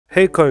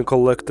Hey coin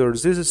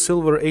collectors, this is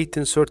silver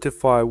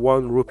 1835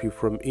 1 rupee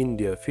from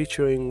India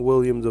featuring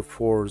William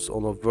IV's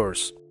on a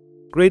verse.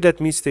 Grade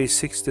at midday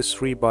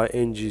 63 by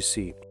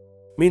NGC.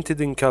 Minted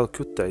in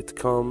Calcutta, it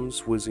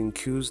comes with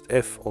incused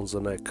F on the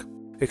neck.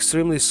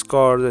 Extremely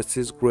scarred at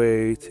this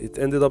grade, it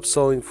ended up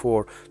selling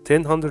for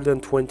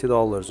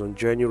 $1,020 on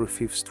January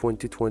 5th,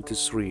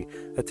 2023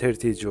 at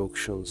Heritage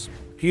Auctions.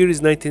 Here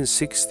is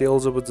 1960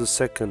 Elizabeth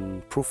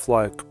II,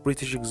 proof-like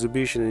British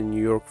exhibition in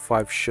New York,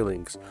 5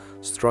 shillings,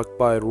 struck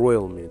by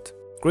Royal Mint.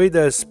 Grade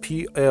as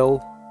PL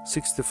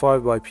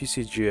 65 by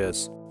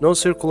PCGS.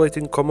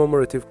 Non-circulating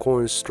commemorative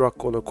coins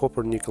struck on a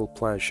copper-nickel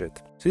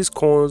planchet. These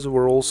coins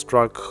were all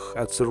struck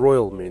at the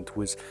Royal Mint,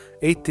 with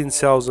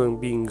 18,000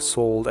 being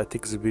sold at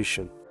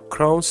exhibition.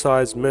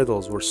 Crown-sized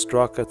medals were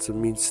struck at the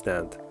mint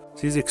stand.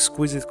 This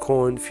exquisite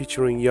coin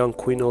featuring young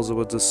Queen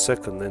Elizabeth II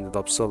ended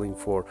up selling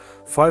for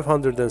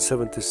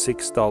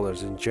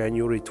 $576 in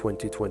January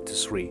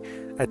 2023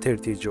 at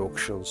Heritage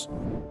Auctions.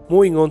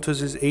 Moving on to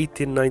this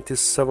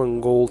 1897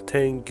 gold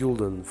 10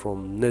 gulden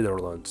from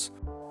Netherlands.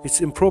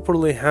 It's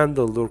improperly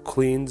handled or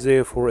cleaned,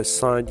 therefore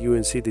assigned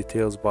UNC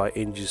details by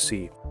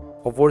NGC.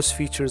 Awards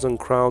features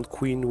uncrowned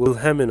Queen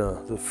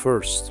Wilhelmina I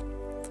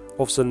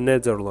of the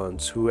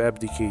Netherlands, who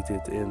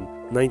abdicated in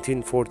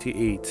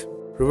 1948.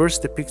 Reverse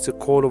depicts a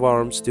coat of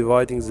arms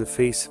dividing the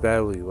face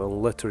value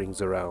and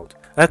letterings around.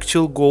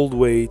 Actual gold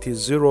weight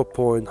is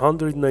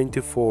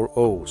 0.194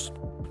 oz.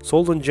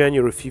 Sold on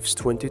January 5th,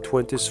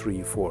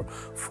 2023 for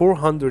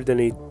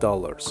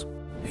 $408.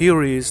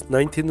 Here is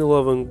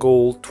 1911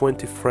 gold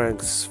 20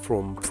 francs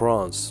from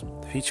France,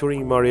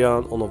 featuring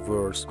Marianne on a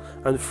verse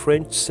and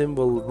French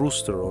symbol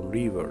rooster on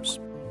reverse.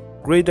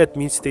 Grade at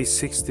midday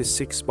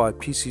 66 by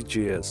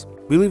PCGS.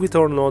 Believe it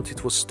or not,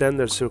 it was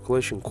standard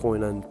circulation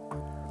coin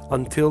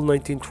until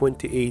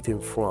 1928 in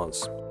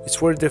France. It's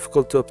very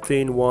difficult to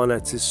obtain one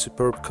at this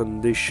superb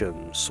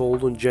condition.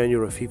 Sold on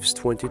January 5th,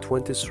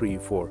 2023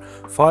 for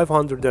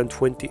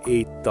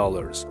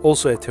 $528,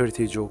 also at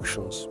Heritage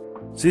Auctions.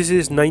 This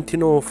is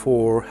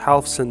 1904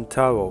 half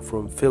centavo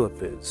from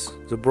Philippines,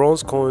 the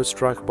bronze coin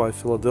struck by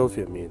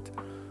Philadelphia Mint,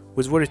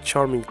 with very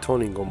charming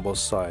toning on both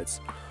sides.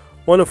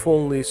 One of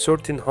only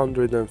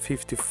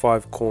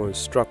 1,355 coins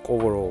struck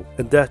overall,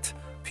 and that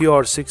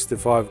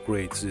PR65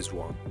 grades this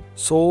one.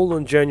 Sold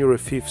on January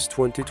 5th,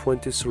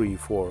 2023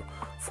 for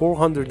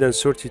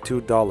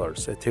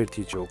 $432 at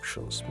Heritage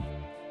Auctions.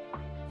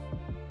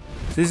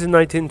 This is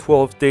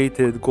 1912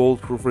 dated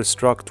gold proof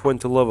restruck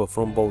 20 level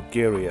from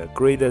Bulgaria,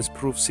 grade as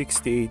proof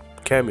 68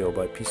 cameo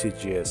by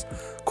PCGS.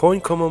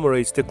 Coin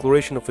commemorates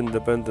Declaration of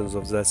Independence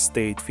of that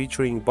state,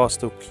 featuring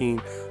bust of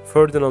King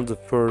Ferdinand I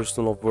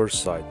on the verse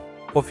side.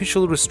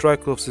 Official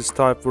restrikes of this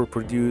type were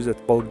produced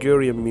at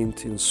Bulgarian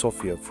Mint in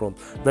Sofia from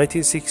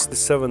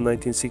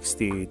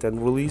 1967-1968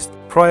 and released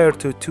prior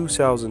to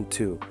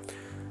 2002.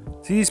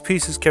 These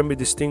pieces can be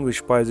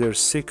distinguished by their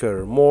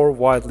thicker, more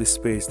widely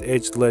spaced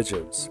edged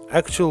legends.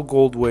 Actual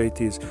gold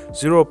weight is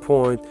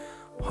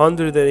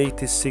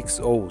 0.186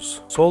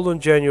 oz. Sold on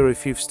January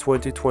 5th,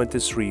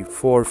 2023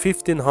 for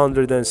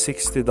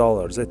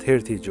 $1,560 at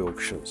Heritage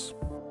Auctions.